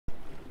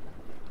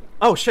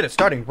Oh shit, it's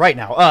starting right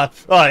now.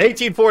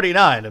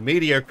 1849, a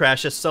meteor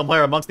crashes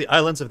somewhere amongst the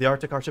islands of the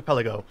Arctic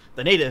archipelago.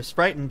 The natives,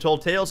 frightened,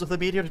 told tales of the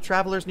meteor to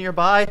travelers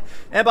nearby,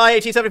 and by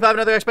 1875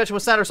 another expedition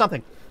was sent or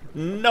something.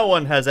 No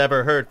one has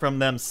ever heard from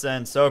them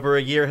since. Over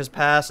a year has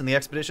passed and the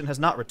expedition has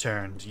not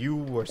returned. You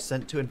were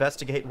sent to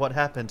investigate what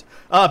happened.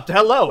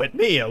 Hello, it's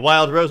me,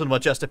 WildRozen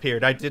what just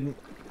appeared. I didn't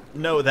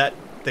know that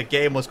the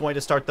game was going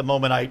to start the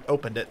moment I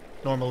opened it.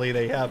 Normally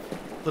they have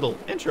little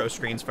intro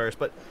screens first,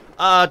 but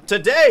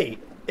today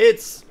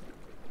it's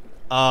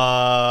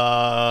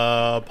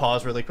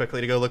pause really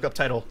quickly to go look up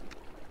title.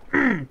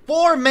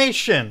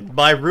 Formation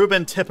by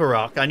Ruben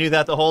Tipparach. I knew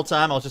that the whole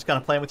time. I was just kind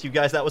of playing with you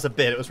guys. That was a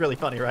bit. It was really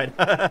funny, right?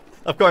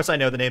 Of course I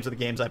know the names of the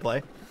games I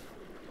play.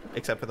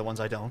 Except for the ones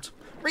I don't.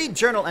 Read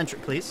journal entry,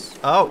 please.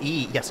 Oh,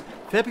 yes.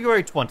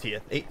 February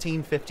 20th,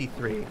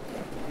 1853.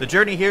 The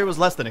journey here was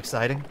less than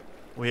exciting.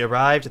 We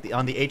arrived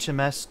on the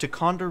HMS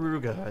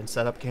Ticonderoga and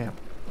set up camp.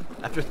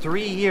 After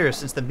 3 years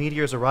since the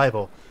meteor's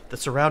arrival, the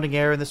surrounding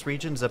air in this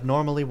region is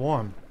abnormally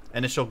warm.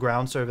 Initial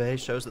ground survey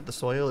shows that the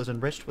soil is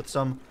enriched with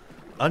some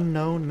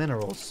unknown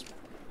minerals.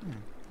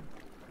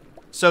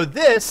 So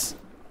this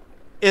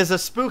is a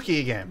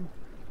spooky game,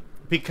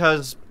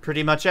 because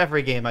pretty much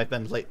every game I've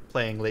been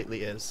playing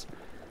lately is.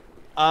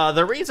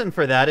 The reason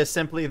for that is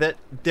simply that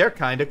they're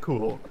kind of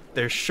cool.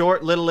 They're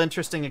short, little,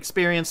 interesting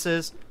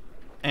experiences,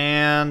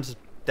 and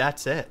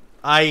that's it.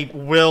 I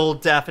will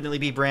definitely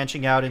be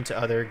branching out into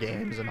other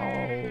games and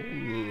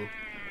all.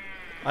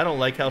 I don't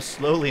like how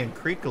slowly and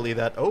creakily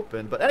that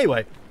opened, but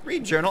anyway,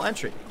 read journal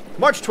entry.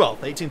 March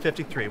 12th,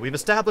 1853. We've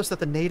established that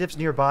the natives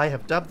nearby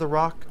have dubbed the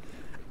rock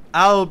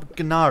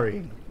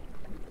Albgnari.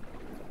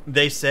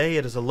 They say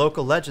it is a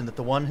local legend that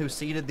the one who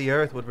seeded the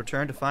earth would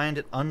return to find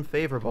it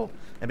unfavorable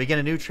and begin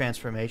a new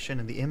transformation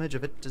in the image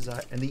of it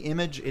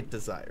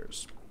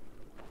desires.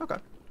 Okay.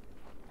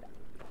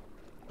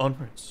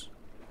 Onwards.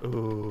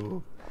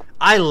 Ooh.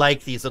 I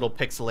like these little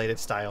pixelated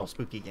style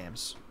spooky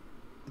games.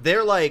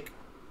 They're like,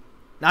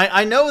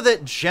 I know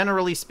that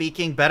generally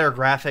speaking, better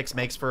graphics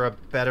makes for a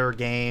better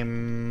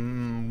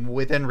game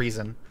within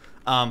reason.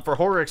 For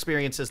horror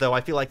experiences, though,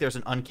 I feel like there's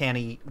an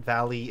uncanny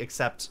valley,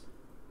 except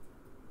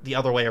the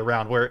other way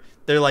around, where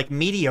they're like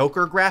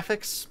mediocre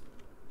graphics,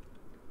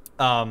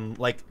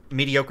 like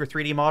mediocre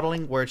 3D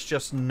modeling, where it's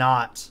just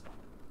not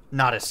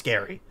as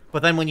scary.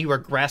 But then when you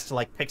regress to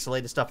like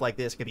pixelated stuff like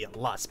this, it can be a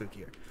lot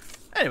spookier.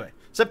 Anyway,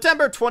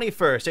 September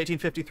 21st,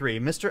 1853,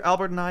 Mr.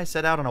 Albert and I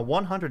set out on a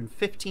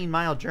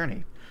 115-mile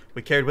journey.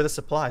 We carried with us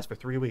supplies for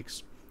 3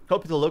 weeks.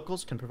 Hoping the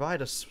locals can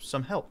provide us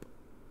some help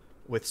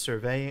with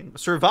surviving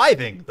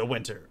the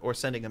winter or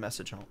sending a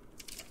message home.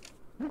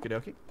 Okie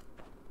dokie.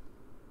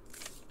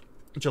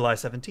 July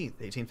 17th,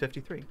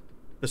 1853.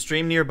 The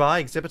stream nearby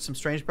exhibits some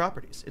strange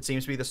properties. It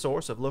seems to be the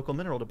source of local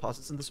mineral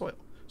deposits in the soil.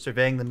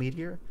 Surveying the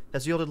meteor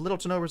has yielded little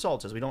to no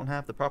results as we don't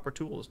have the proper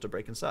tools to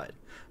break inside.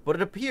 But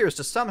it appears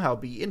to somehow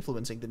be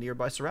influencing the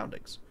nearby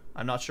surroundings.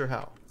 I'm not sure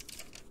how.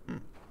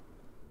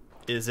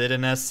 Is it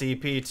an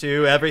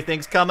SCP-2?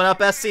 Everything's coming up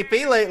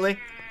SCP lately.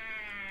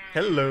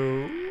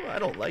 Hello. I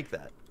don't like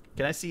that.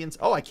 Can I see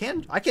oh, I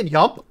can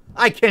yump.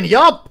 I can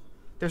yump.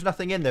 There's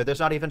nothing in there. There's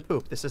not even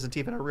poop. This isn't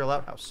even a real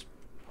outhouse.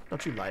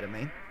 Don't you lie to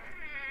me.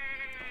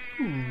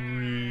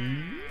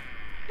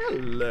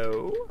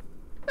 Hello.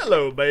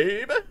 Hello,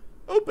 babe.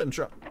 Open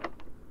trunk.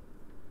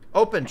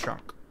 Open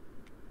trunk.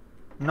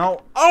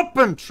 No,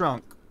 open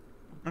trunk.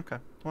 Okay,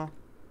 well.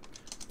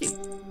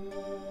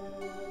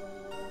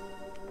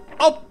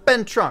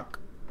 Open trunk.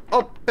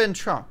 Open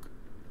trunk.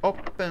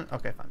 Open.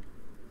 Okay, fine.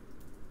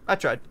 I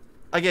tried.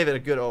 I gave it a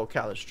good old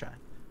college try.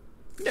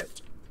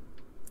 Note.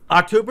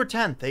 October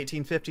 10th,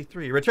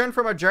 1853. Returned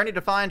from our journey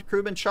to find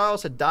crewman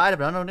Charles had died of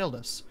an unknown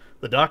illness.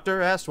 The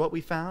doctor asked what we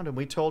found, and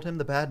we told him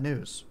the bad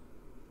news.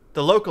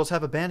 The locals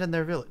have abandoned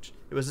their village.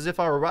 It was as if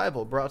our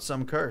arrival brought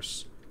some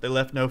curse. They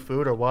left no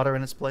food or water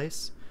in its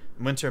place.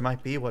 Winter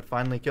might be what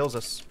finally kills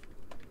us.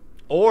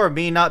 Or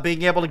me not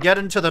being able to get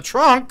into the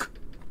trunk.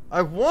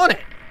 I want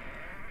it.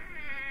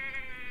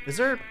 Is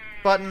there a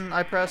button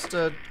I pressed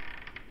to...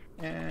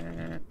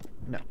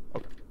 no.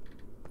 Okay.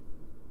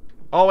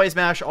 Always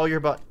mash all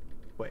your buttons.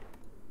 Wait.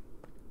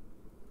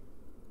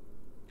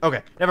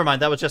 Okay, never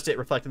mind. That was just it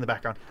reflecting the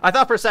background. I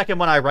thought for a second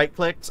when I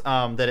right-clicked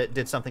that it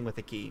did something with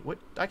the key. What?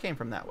 I came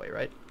from that way,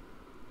 right?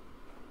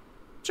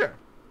 Sure.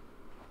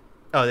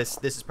 Oh, this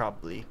is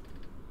probably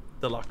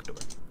the locked door.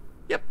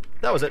 Yep,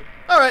 that was it.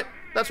 All right,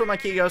 that's where my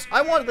key goes.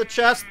 I wanted the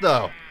chest,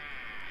 though.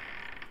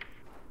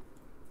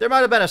 There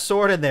might have been a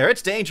sword in there.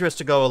 It's dangerous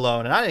to go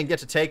alone, and I didn't get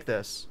to take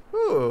this.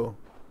 Ooh.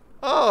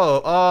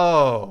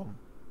 Oh.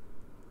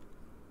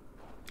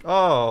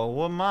 Oh,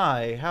 well,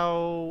 my.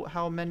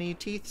 How many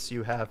teeths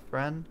you have,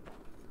 friend?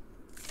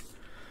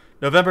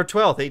 November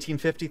 12th,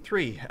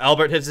 1853.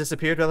 Albert has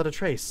disappeared without a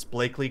trace.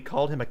 Blakely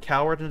called him a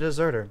coward and a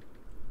deserter.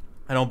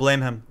 I don't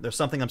blame him. There's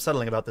something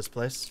unsettling about this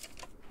place.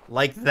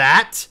 Like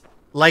that?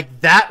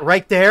 Like that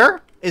right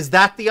there? Is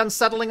that the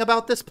unsettling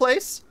about this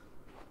place?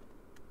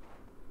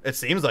 It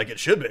seems like it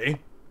should be.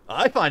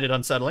 I find it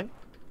unsettling.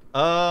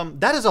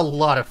 That is a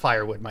lot of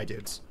firewood, my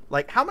dudes.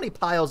 Like, how many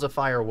piles of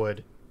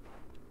firewood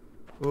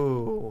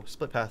Ooh,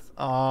 split path.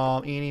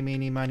 Eeny,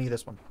 meeny, miny,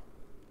 this one.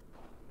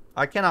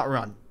 I cannot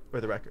run, for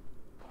the record.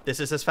 This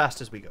is as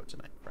fast as we go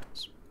tonight,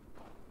 friends.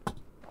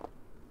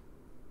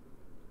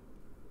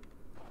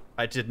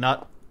 I did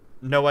not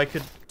know I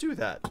could do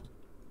that.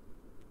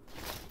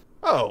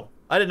 Oh,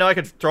 I didn't know I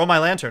could throw my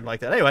lantern like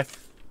that. Anyway,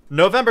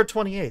 November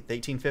 28th,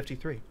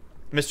 1853.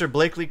 Mr.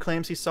 Blakely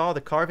claims he saw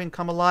the carving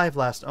come alive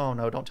last... Oh,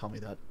 no, don't tell me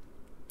that.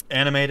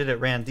 Animated, it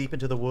ran deep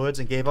into the woods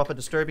and gave up a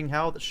disturbing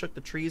howl that shook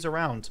the trees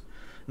around.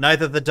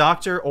 Neither the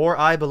doctor or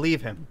I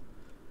believe him.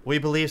 We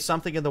believe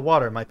something in the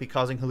water might be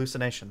causing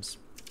hallucinations.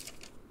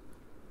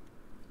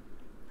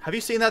 Have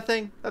you seen that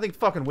thing? That thing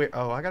fucking weird.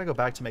 Oh, I gotta go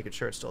back to make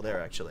sure it's still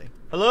there, actually.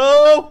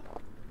 Hello?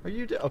 Are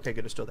you... Okay,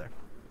 good, it's still there.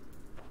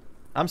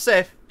 I'm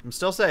safe. I'm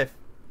still safe.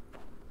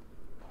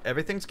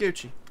 Everything's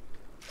Gucci.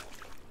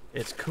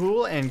 It's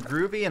cool and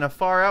groovy in a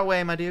far out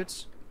way, my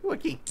dudes. Ooh, a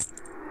key.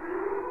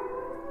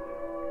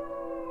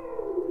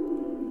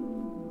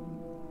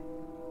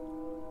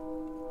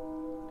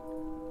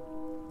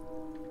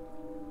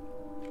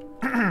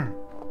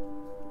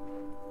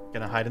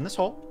 Gonna hide in this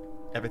hole.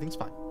 Everything's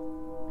fine.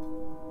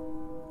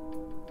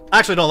 I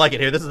actually don't like it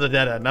here. This is a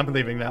dead end. I'm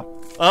leaving now.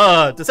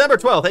 December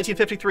 12th,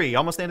 1853.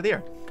 Almost the end of the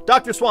year.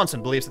 Dr.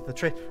 Swanson believes that the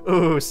tray...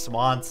 Ooh,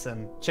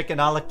 Swanson. Chicken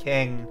a la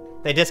King.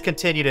 They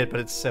discontinued it, but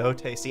it's so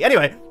tasty.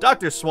 Anyway,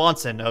 Dr.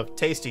 Swanson of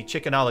Tasty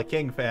Chicken a la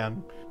King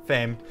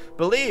fame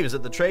believes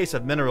that the trace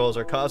of minerals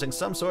are causing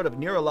some sort of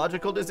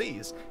neurological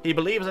disease. He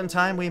believes in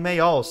time we may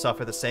all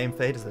suffer the same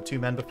fate as the two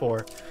men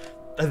before.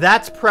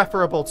 That's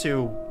preferable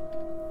to...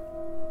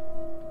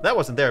 That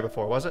wasn't there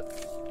before, was it?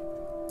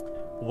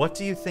 What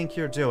do you think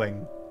you're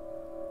doing?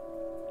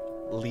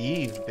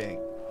 Leaving.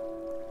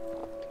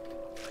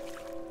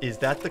 Is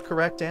that the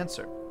correct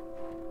answer?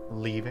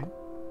 Leaving?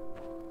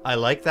 I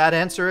like that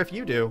answer if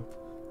you do.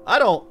 I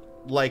don't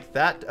like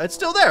that. It's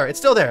still there. It's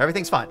still there.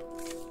 Everything's fine.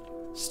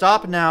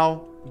 Stop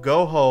now.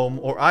 Go home,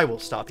 or I will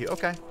stop you.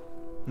 Okay.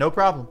 No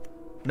problem.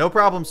 No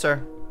problem,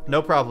 sir.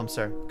 No problem,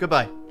 sir.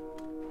 Goodbye.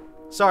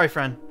 Sorry,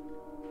 friend.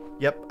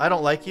 Yep, I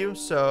don't like you,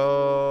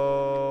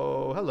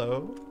 so...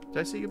 Hello.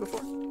 Did I see you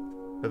before?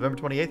 November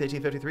 28th,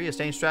 1853, a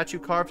stained statue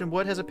carved in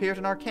wood has appeared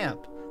in our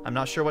camp. I'm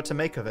not sure what to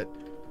make of it.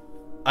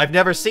 I've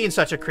never seen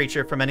such a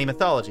creature from any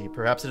mythology.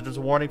 Perhaps it was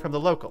a warning from the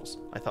locals.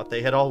 I thought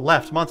they had all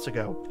left months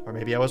ago. Or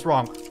maybe I was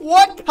wrong.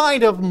 What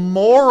kind of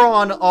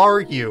moron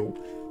are you?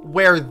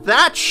 Where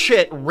that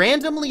shit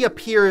randomly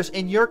appears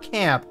in your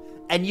camp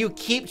and you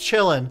keep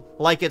chilling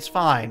like it's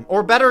fine.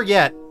 Or better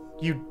yet,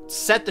 you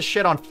set the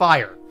shit on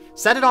fire.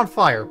 Set it on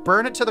fire.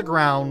 Burn it to the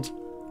ground.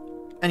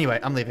 Anyway,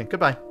 I'm leaving.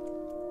 Goodbye.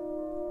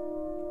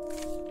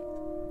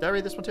 Did I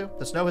read this one too?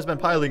 The snow has been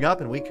piling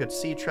up and we could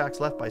see tracks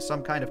left by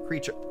some kind of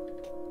creature.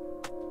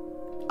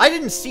 I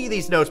didn't see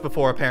these notes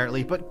before,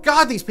 apparently, but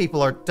God, these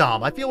people are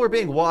dumb. I feel we're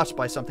being watched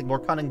by something more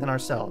cunning than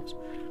ourselves.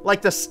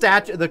 Like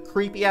the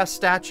creepy-ass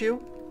statue.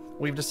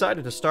 We've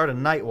decided to start a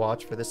night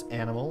watch for this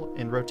animal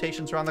in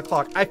rotations around the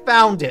clock. I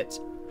found it!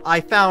 I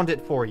found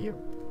it for you.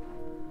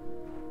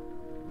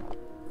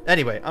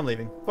 Anyway, I'm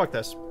leaving. Fuck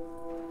this.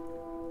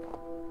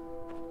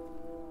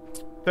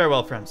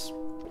 Farewell, friends.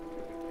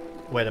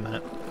 Wait a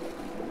minute.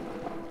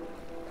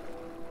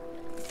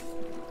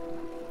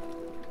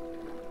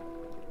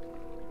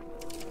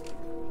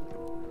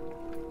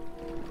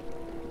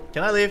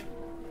 Can I leave?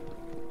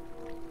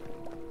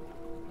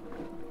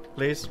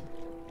 Please?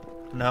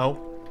 No?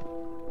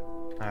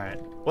 Alright.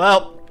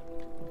 Well,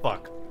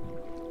 fuck.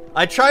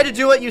 I tried to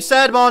do what you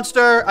said,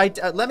 monster!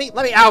 Let me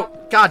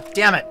out! God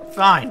damn it!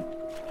 Fine.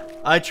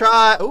 I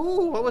try...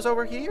 Ooh, what was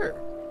over here?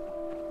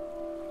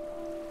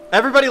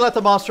 Everybody let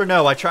the monster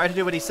know I tried to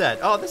do what he said.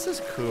 Oh, this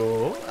is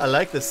cool. I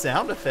like the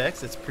sound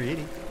effects. It's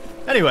pretty.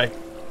 Anyway.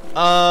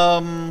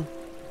 I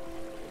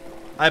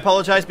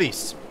apologize,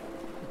 beasts.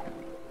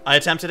 I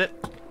attempted it.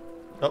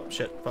 Oh,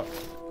 shit. Fuck.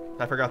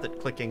 I forgot that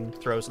clicking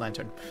throws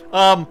lantern.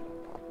 I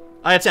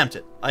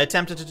attempted. I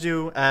attempted to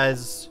do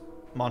as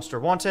monster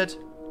wanted.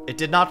 It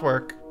did not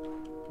work.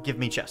 Give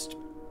me chest.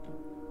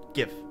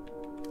 Give.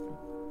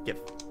 Give.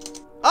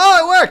 Oh,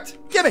 it worked!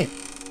 Gimme!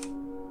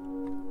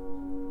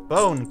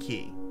 Bone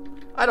key.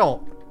 I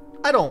don't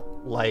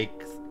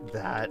like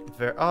that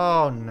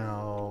oh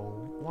no.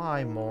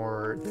 Why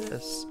more of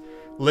this?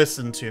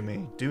 Listen to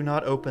me. Do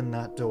not open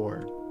that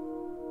door.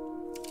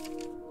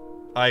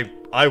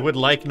 I would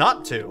like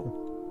not to.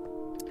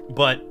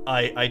 But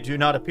I do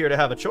not appear to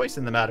have a choice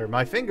in the matter.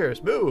 My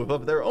fingers move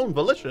of their own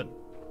volition.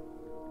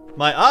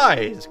 My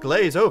eyes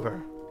glaze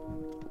over.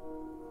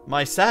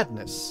 My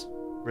sadness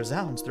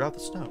resounds throughout the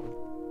snow.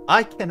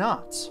 I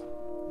cannot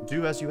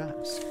do as you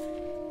ask.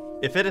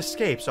 If it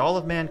escapes, all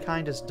of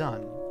mankind is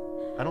done.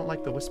 I don't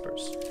like the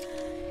whispers.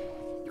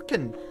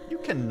 You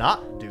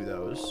cannot do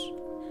those.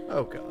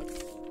 Oh god.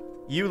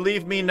 You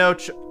leave me no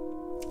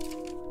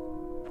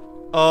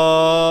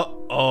Uh-oh.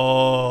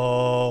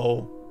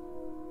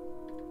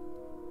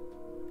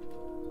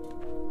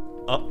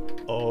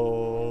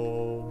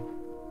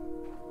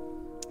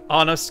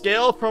 On a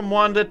scale from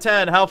 1 to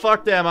 10, how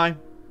fucked am I?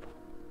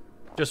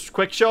 Just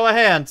quick show of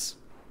hands.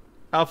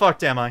 How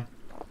fucked am I?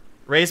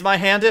 Raise my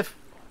hand if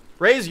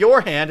Raise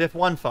your hand if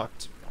one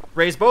fucked.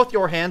 Raise both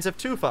your hands if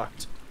two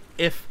fucked.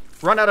 If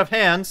run out of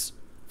hands,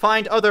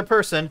 find other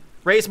person,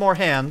 raise more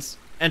hands,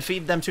 and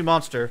feed them to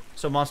monster,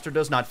 so monster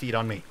does not feed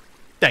on me.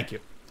 Thank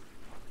you.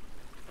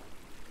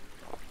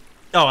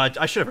 Oh,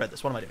 I should have read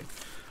this. What am I doing?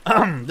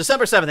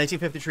 December 7th,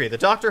 1853. The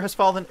doctor has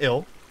fallen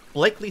ill.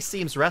 Blakely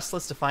seems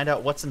restless to find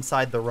out what's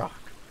inside the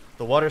rock.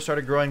 The water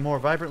started growing more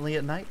vibrantly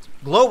at night.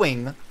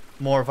 Glowing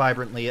more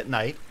vibrantly at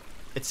night.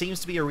 It seems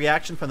to be a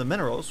reaction from the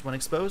minerals when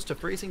exposed to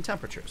freezing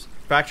temperatures.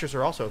 Fractures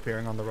are also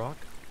appearing on the rock.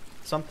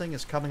 Something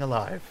is coming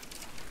alive.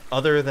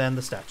 Other than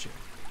the statue.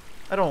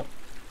 I don't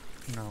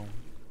know.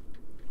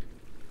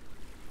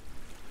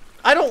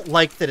 I don't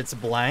like that it's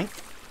blank.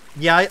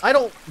 Yeah, I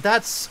don't...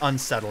 That's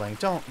unsettling.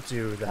 Don't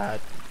do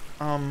that.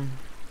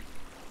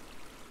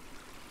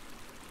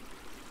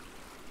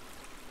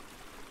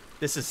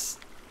 This is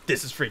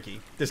freaky.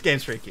 This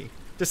game's freaky.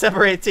 December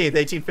 18th,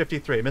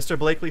 1853. Mr.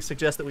 Blakely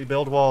suggests that we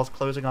build walls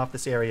closing off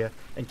this area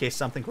in case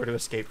something were to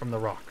escape from the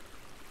rock.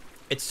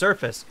 Its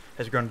surface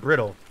has grown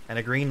brittle, and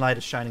a green light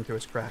is shining through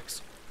its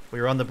cracks. We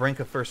are on the brink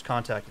of first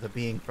contact with a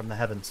being from the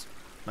heavens.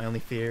 My only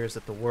fear is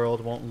that the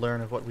world won't learn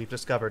of what we've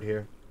discovered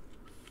here.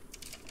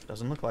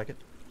 Doesn't look like it.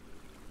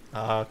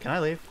 Can I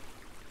leave?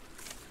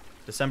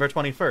 December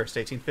 21st,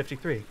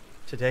 1853.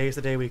 Today is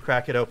the day we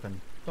crack it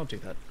open. Don't do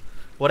that.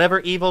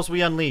 Whatever evils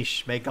we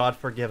unleash, may God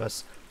forgive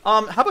us.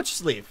 How about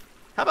just leave?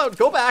 How about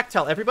go back,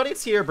 tell everybody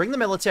it's here, bring the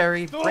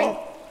military, bring...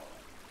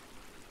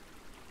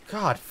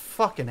 God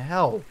fucking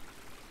hell.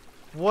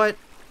 What?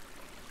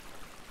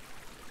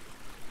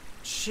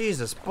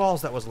 Jesus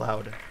balls, that was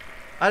loud.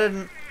 I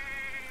didn't...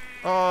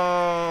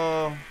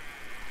 Oh...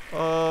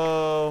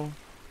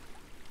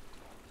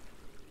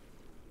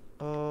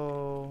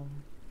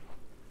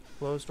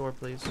 Close door,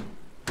 please.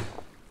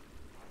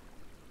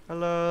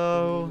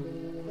 Hello?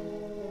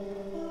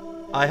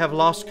 I have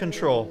lost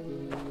control.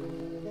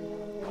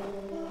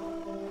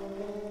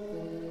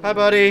 Hi,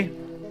 buddy.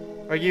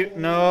 Are you...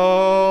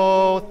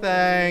 No,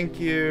 thank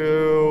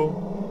you.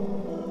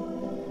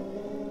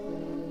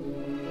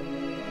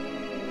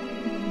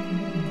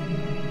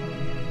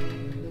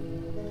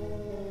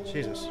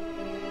 Jesus.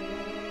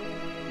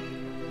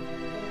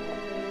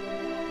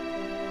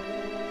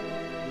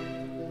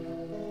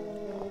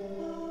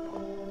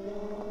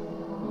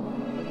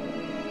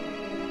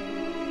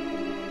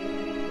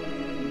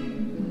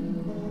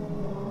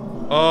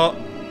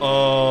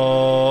 Uh-oh.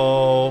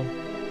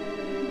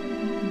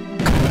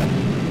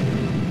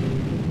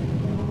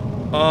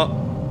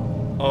 Uh-oh.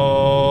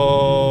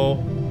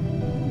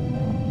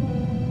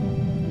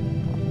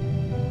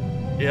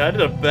 Yeah, I did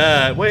a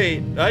bad.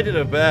 Wait, I did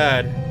a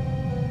bad.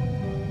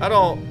 I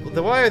don't...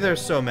 Why are there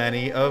so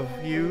many of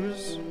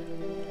yous?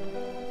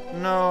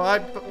 No,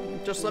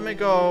 just let me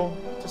go.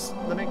 Just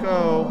let me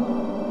go.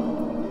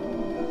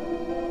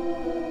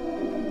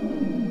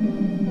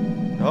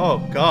 Oh,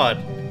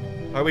 God.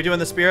 Are we doing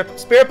the spirit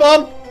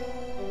bomb?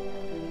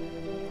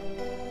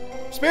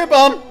 Spirit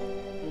bomb!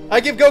 I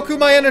give Goku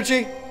my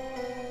energy.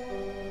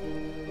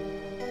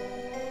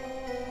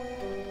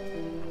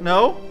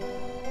 No?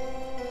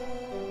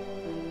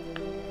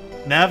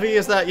 Navi,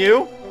 is that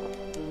you?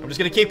 I'm just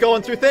gonna keep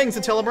going through things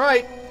until I'm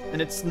right.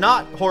 And it's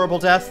not horrible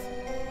death.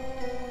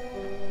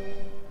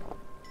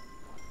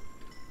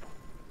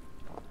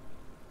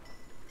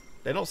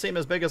 They don't seem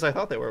as big as I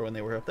thought they were when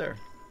they were up there.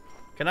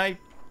 Can I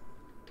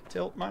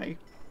tilt my...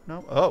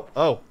 No?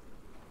 Oh.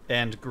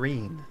 And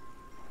green.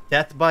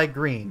 Death by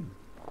green.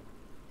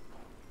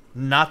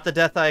 Not the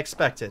death I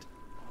expected.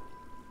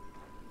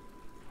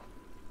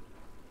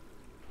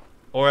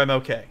 Or I'm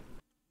okay.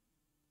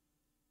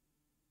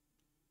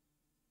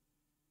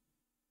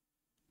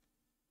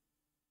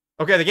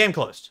 Okay, the game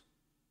closed.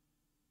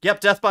 Yep,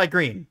 death by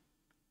green.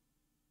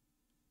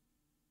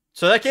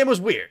 So that game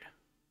was weird.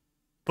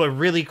 But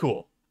really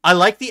cool. I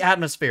like the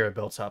atmosphere it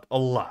built up a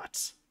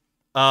lot.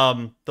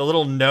 The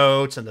little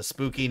notes and the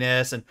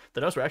spookiness, and the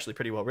notes were actually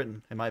pretty well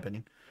written, in my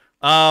opinion.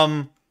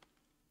 I'm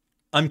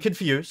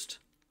confused,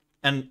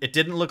 and it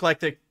didn't look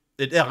like I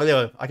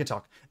can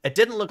talk. It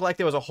didn't look like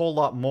there was a whole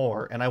lot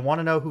more, and I want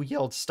to know who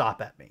yelled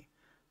 "stop" at me.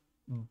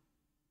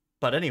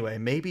 But anyway,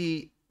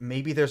 maybe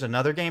there's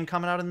another game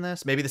coming out in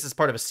this. Maybe this is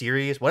part of a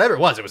series. Whatever it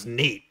was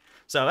neat.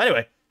 So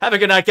anyway, have a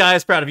good night,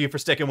 guys. Proud of you for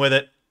sticking with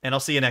it, and I'll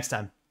see you next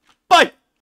time. Bye!